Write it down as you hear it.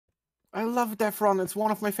I love Defron. It's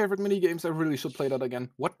one of my favorite mini games. I really should play that again.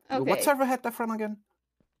 What server had Defron again?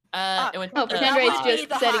 It was Pretender is just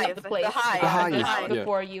the setting Hive, up the place. the Hive. The Hive, yeah.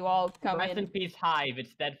 Before you all come Rest in in. peace, Hive.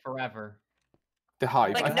 It's dead forever. The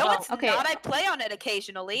Hive. Like, no, it's Okay. not. I play on it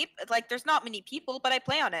occasionally. Like, there's not many people, but I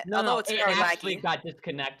play on it. No, although it's it very actually laggy. got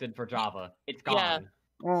disconnected for Java. It's Yeah. gone.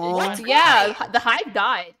 What? Yeah, the Hive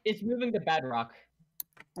died. It's moving to Bedrock.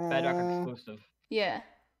 Bedrock exclusive. Yeah.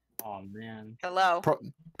 Oh man. Hello.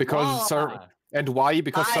 Because and why?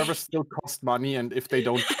 Because Why? servers still cost money, and if they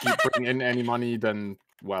don't keep bringing in any money, then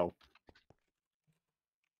well.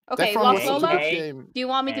 Okay, Defron Lost was a Lola, good do game. you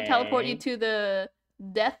want me to teleport you to the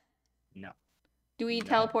death? No. Do we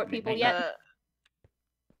teleport people yet?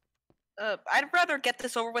 I'd rather get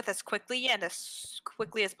this over with as quickly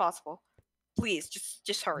as possible. Please,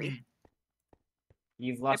 just hurry.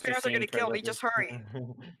 You've My lost your parents are gonna sane kill me. privileges. Just hurry.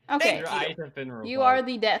 Okay, Your eyes have been revoked. you are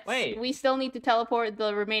the deaths. Wait. We still need to teleport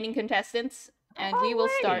the remaining contestants, and we will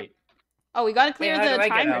start. wait. Oh, we gotta clear how do the I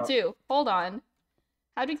get timer out? too. Hold on.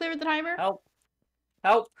 How do we clear the timer? Help!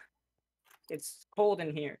 Help! It's cold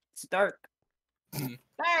in here. It's dark.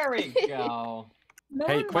 There we go.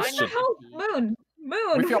 Hey, question. Moon!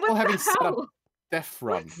 If you're all What having the set up hell?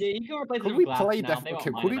 Defron, Yeah, you can replace it could with we glass play now. that? They won't Okay,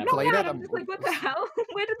 mind could we that. play Yeah, that? I'm just like, what the hell?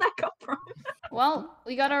 Where did that come from? Well,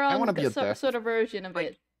 we got our wanna own be a death. sort of version of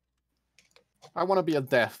it. I want to be a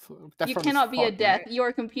death. You cannot be a death. You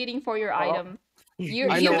are competing for your item. I You've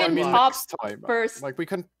know, I been mean, top next time. first Like we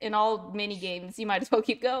can. in all mini games. You might as well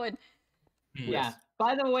keep going. Yeah.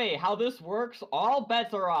 By the way, how this works, all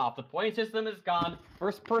bets are off. The point system is gone.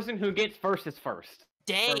 First person who gets first is first.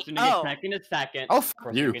 Dang. Person who gets second is second. Oh, fuck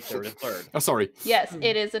person you. who gets third is third. Oh, sorry. Yes,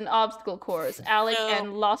 it is an obstacle course. Alec No.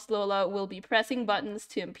 and Lost Lola will be pressing buttons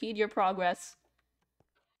to impede your progress.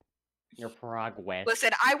 Your progress.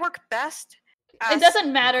 Listen, I work best. It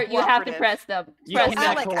doesn't matter. You have to cooperative. press them. You Press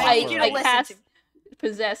cannot them. Alec, I need you to Like listen cast, to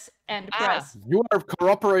possess, and press. You are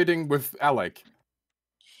cooperating with Alec.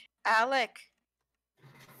 Alec.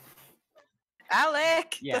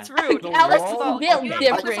 Alec, Yeah. that's rude. Alec's roll- built We don't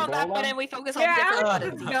different. focus on that button. We focus on Yeah, different Alex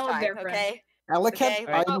buttons is each built time, different. okay? Alec, Okay,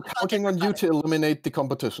 I'm well, counting on you to eliminate the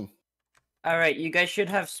competition. Alright, you guys should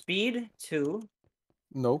have speed too.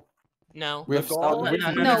 No, No. we have. goal- we-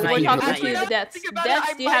 no, No, no, we're you talking don't. to the deaths. Think about it, Deaths,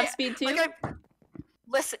 I do you have might- speed too? Like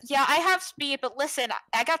listen, yeah, I have speed, but listen,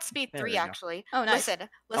 I got speed There 3 we go. actually. Oh, nice.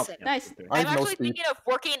 Listen. Nice. I I'm have no actually speed. thinking of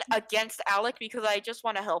working against Alec because I just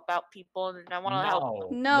want to help out people and I want to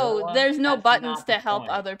help. No, Lola, there's no that's buttons not to the help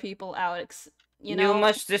point. other people, Alex. You You know,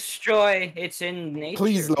 must destroy. It's in nature.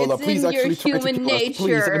 Please, Lola, It's please in your actually try to human kill us. Please, I'm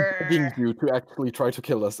nature. begging you to actually try to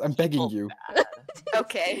kill us. I'm begging you.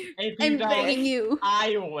 Okay. If you I'm don't, begging you.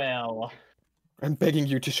 I will. I'm begging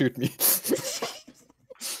you to shoot me.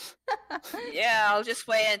 Yeah, I'll just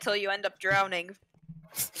wait until you end up drowning.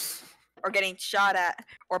 Or getting shot at.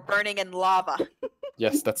 Or burning in lava.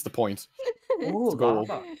 Yes, that's the point. Ooh, goal.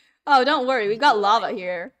 lava. Oh, don't worry, we got lava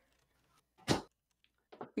here.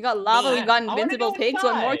 We got lava, we Man, got I wanna invincible go pigs.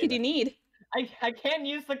 What more could inside. you need? I can't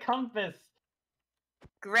use the compass.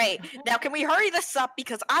 Great. Now can we hurry this up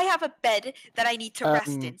because I have a bed that I need to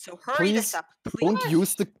rest in. So hurry this please up,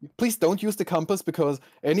 please. Please don't use the compass because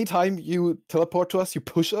anytime you teleport to us, you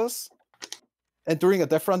push us. And during a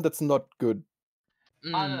death run, that's not good.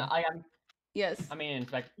 No, I am. Yes. I mean,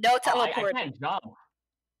 it's like No I teleport. can't jump.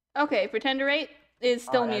 Okay, pretender rate is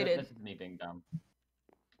still Oh, yeah, muted. This is me being dumb.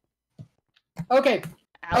 Okay,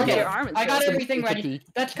 Alex, okay, your arm is I got broken. everything ready. Fatigue.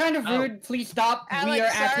 That's kind of Oh. rude. Please stop. We Alex, are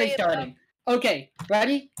actually sorry about- starting. Okay,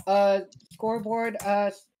 ready? Scoreboard.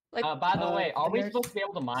 Like, By the way, are we there's- supposed to be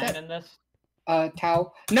able to mine set- in this?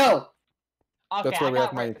 Tau. No. Okay, That's why I we got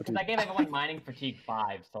have mining because I gave everyone mining fatigue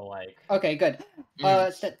 5, so like. Okay, good.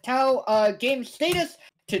 Set Tau. Game status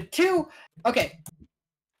to 2. Okay.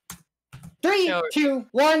 3, So- 2,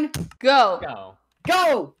 1, go. Go.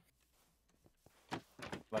 go!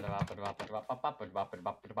 Alright,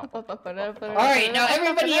 now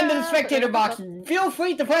everybody into the spectator box, feel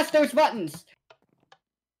free to press those buttons.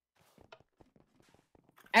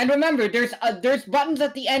 And remember, there's buttons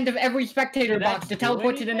at the end of every spectator Did that box to do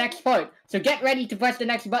teleport to the anything? next part. So get ready to press the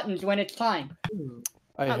next buttons when it's time.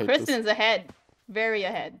 I Oh, hate Kristen this. is ahead. Very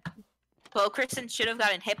ahead. Well, Kristen should have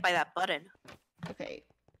gotten hit by that button. Okay.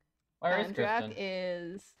 Where is Andrak Kristen?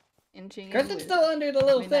 is inching in Kristen's with still under the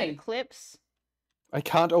little Midnight thing. Eclipse. I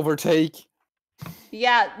can't overtake.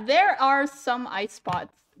 Yeah, there are some ice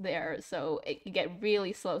spots there, so it can get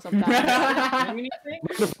really slow sometimes. Anything?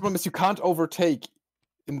 The problem is you can't overtake.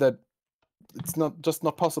 In that, it's just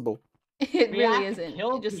not possible. It We really have to isn't.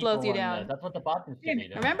 kill It just slows people you in down. this. That's what the buttons should be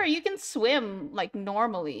doing. Remember, you can swim like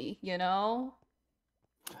normally, you know?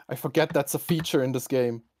 I forget that's a feature in this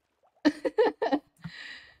game.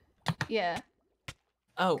 Yeah.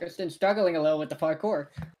 Oh, Kristen's struggling a little with the parkour.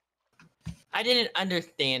 I didn't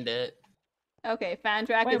understand it. Okay,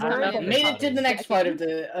 Fandrak Wait, is where coming is in. it? Made it to the next part of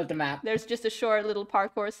Seconds. the map. There's just a short little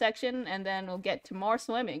parkour section, and then we'll get to more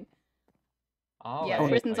swimming. Oh, Yeah, wait,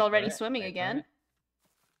 Kristen's wait already for it, swimming wait for again, it.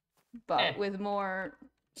 but Eh. with more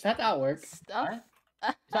Is that how it works? stuff.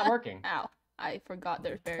 It's not working. Ow! I forgot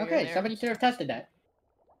there's barrier Okay, there. somebody should have tested that.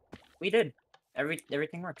 We did.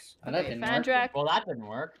 Everything works. Oh, that Okay, didn't work. Fandrak Well, that didn't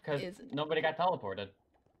work because is nobody got teleported.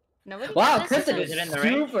 nobody. Wow, This Kristen is is in super the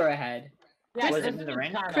range? ahead. Yeah, Was it Kristen in the is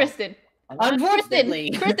range? kind of- Kristen, Unfortunately.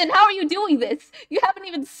 Kristen, how are you doing this? You haven't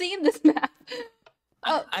even seen this map.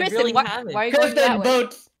 Oh, I Kristen, really why haven't. are you going that Kristen, way?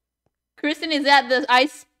 boats. Kristen is at the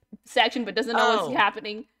ice section but doesn't know Oh. what's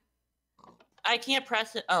happening. I can't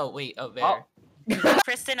press it. Oh, wait. Oh, there. Oh.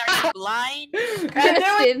 Kristen, are you blind?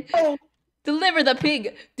 Kristen, deliver the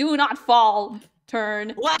pig. Do not fall.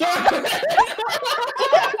 Turn. What?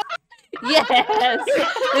 Yes,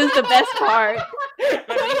 this is the best part. Can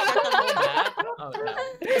we start the whole map? Oh, no.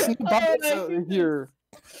 There's no bubbles here.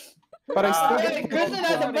 But I still Okay, get Kristen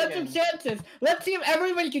has a Again. bunch of chances. Let's see if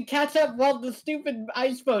everybody can catch up while the stupid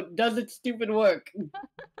ice boat does its stupid work.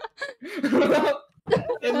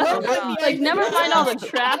 It won't let me Like, never mind all the Yeah.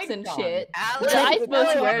 traps and shit. The Alex, ice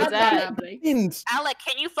boat's No, where it's that's not at. happening. Int. Alec,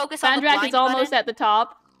 can you focus on the Fandrak blind is almost button? at the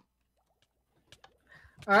top.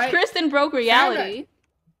 All right, Kristen broke reality.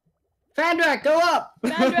 Fandrak, go up.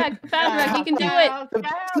 Fandrak, you can do it.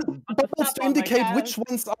 Bubbles to indicate which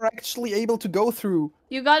ones are actually able to go through.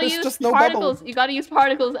 You gotta There's use just no particles. bubble. You gotta use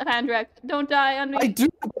particles, Fandrak. Don't die on me. I do,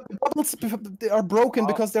 but the bubbles they are broken Oh.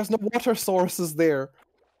 because there's no water sources there.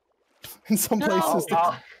 In some places.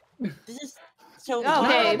 Oh, This is so Okay, No,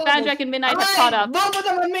 no, no. Fandrak and Midnight have All caught right, up. both of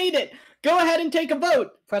them have made it. Go ahead and take a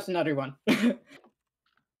boat. Press another one. The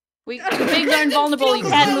pigs are invulnerable. You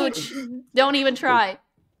can't mooch. Don't even try.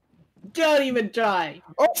 Don't even try.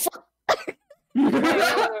 Oh fuck!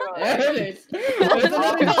 There it is. There's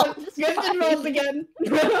another one. Kristen rolls again.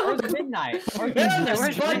 Where's Midnight? Where's There's Midnight? a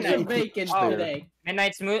Where's bunch of Midnight? bacon Oh. today.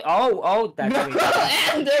 Midnight Smooth. Oh, that's weird.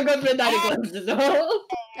 And there goes Midnight Eclipse as well.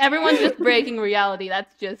 Everyone's just breaking reality.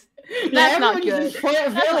 That's just. Yeah, That's not everyone's good.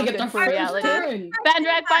 just failing not at the good for first reality. turn.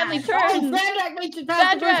 Fandrak finally Oh, turns. Fandrak makes it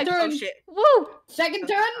past the Fandrak. first turn. Oh shit. Woo! Second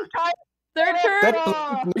turn? Third turn. That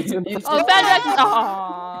Oh, Fandrak.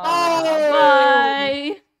 Aww. Oh.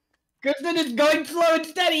 Bye. Kristen is going slow and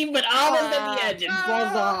steady, but almost at the edge and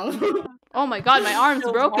falls off. Oh my god, my arm's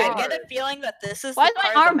So broken. I get a feeling that this is Why the is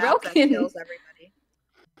my part arm of the map that broken? kills everybody.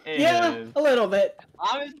 It Yeah, is. a little bit.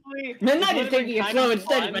 Honestly, Midnight it is would've been taking it kind slow of and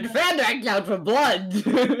steady, fun. but Fandrak's out for blood.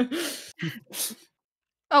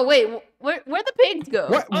 Oh wait, where'd the pigs go?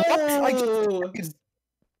 What? Oh.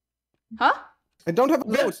 Huh? I don't have a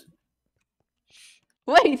boat.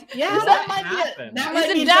 Wait. Yeah, Is that that- might be it. happened? That It's might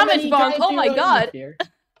a be damage somebody bomb. trying Oh to my God. here.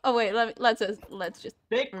 Oh wait, let's just.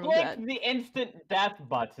 They Oh, clicked God. the instant death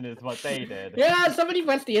button is what they did. Yeah, somebody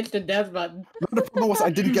pressed the instant death button. The problem was I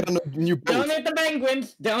didn't get a new boat. Don't hit the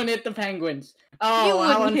penguins. Don't hit the penguins. Oh,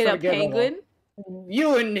 You how wouldn't hit a unforgivable. penguin. You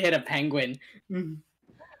wouldn't hit a penguin.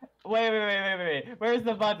 Wait. Where's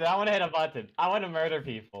the button? I want to hit a button. I want to murder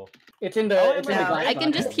people. It's in the. Oh, It's in the no. glass I can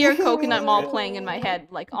box. just hear Coconut Mall playing in my head,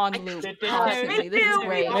 like on loop, Did- constantly. This is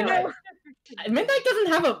great. How Midnight- Midnight doesn't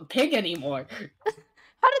have a pig anymore.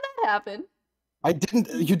 did that happen? I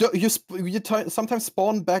didn't. You don't. You sometimes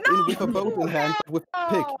spawn back in with a boat in hand, but with a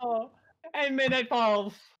pig. Oh, and Midnight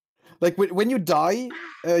Falls. Like when you die,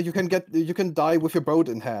 you can die with your boat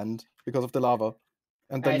in hand because of the lava,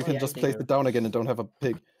 and then I you can see, I just see. place it down again and don't have a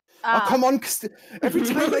pig. Ah, Oh come on! Every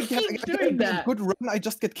time I Who get keeps a doing that? good run, I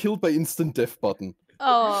just get killed by instant death button.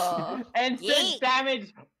 Oh. Instant Yeet.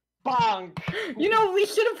 damage. Bonk. You know, we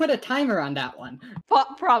should have put a timer on that one.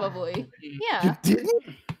 Probably. You Yeah. didn't?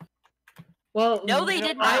 Well, No, they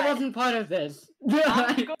did I not. wasn't part of this. I'm I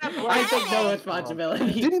gonna take no break-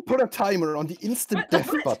 responsibility. Didn't put a timer on the instant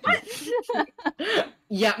death button.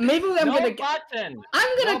 Yeah, maybe I'm No gonna. button.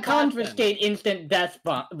 I'm gonna no button. confiscate instant death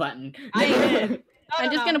button. I did.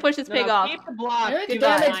 I'm just gonna push this pig off. Keep the block. There's do the the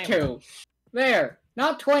damage timer. to. There,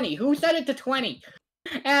 not 20. Who set it to 20?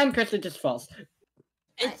 And Kristen just falls.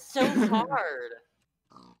 It's so hard.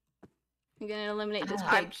 I'm gonna eliminate this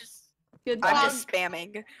I'm pig. just Goodbye.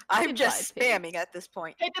 spamming. I'm Goodbye, just pig. spamming at this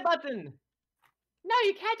point. Hit the button. No,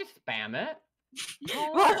 you can't just spam it.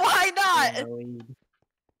 Well, why not?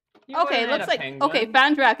 You Okay, wouldn't hit looks a like penguin. okay.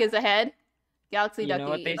 Fandrak is ahead. Galaxy You know Ducky.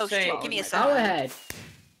 what they is Oh say. shit, give me a following second. Go ahead.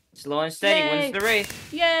 Slow and steady Yay. wins the race.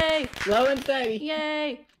 right. Yay! Slow and steady.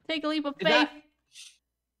 Yay! Take a leap of Is faith.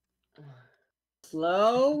 that-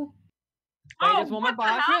 Slow. Wait, just one more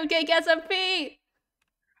box. Fruitcake SMP.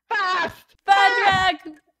 Fuck! back!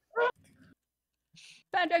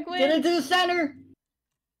 Patrick Get wins! into the center.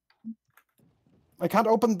 I can't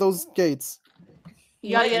open those gates.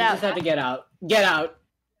 You gotta get You out. just have to get out. Get out.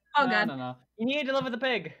 Oh No, god. no. You need to deliver the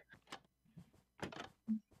pig.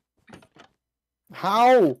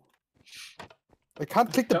 How? I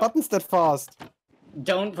can't click the Don't- buttons that fast.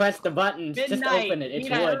 Don't press the buttons. Just Midnight. open it. You It's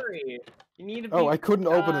need to wood. hurry. You need to be, Oh, I couldn't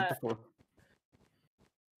open it uh, before.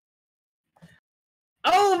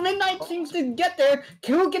 Oh, Midnight seems to get there.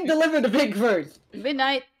 Who can deliver the pig first?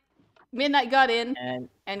 Midnight got in,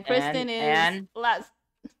 and Kristen is and- last,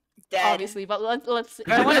 Dead. obviously. But let's. I want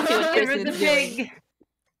to see what Deliver the Kristen's doing. pig.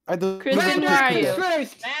 I don't. Kristen, where are you?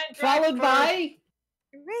 First, Man, followed first. by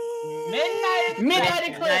Midnight. Midnight Midnight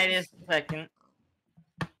Eclipse. is second.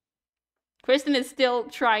 Kristen is still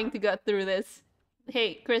trying to get through this.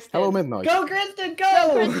 Hey, Kristen. Hello, Midnight. Go, Kristen, go!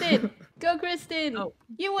 Go, Kristen! Go, Kristen! Oh.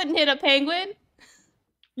 You wouldn't hit a penguin.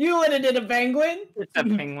 You would have did a penguin. It's a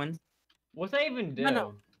penguin. What's that even do?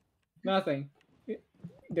 No. Nothing.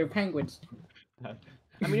 They're penguins. I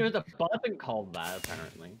mean, there's a button called that,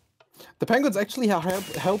 apparently. The penguins actually are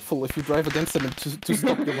helpful if you drive against them to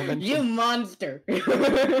stop your momentum. You monster.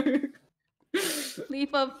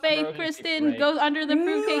 Leap of faith, Bro, Kristen great. goes under the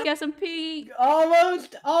fruitcake SMP.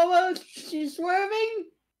 Almost. She's swerving.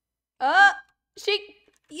 She,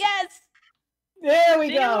 yes, There we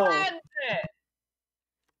She go. lands it!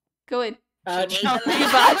 go in. She no,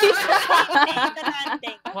 needs the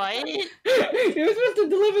landing. What? You were supposed to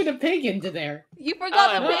deliver the pig into there. You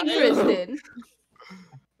forgot Oh, the I pig, will. Kristen.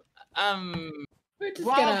 We're just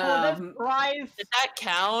Wow, gonna. for this prize! Does that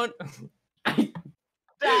count?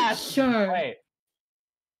 Dash! Sure. Wait,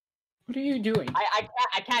 What are you doing?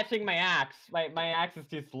 I can't swing my axe. My axe is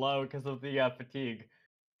too slow because of the fatigue.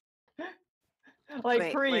 Like,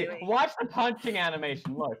 Wait, Kree, wait. watch the punching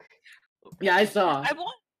animation, look. Yeah, I saw. I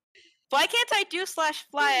want. Why can't I do /fly?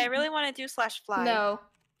 I really want to do /fly. No.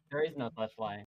 There is no slash fly.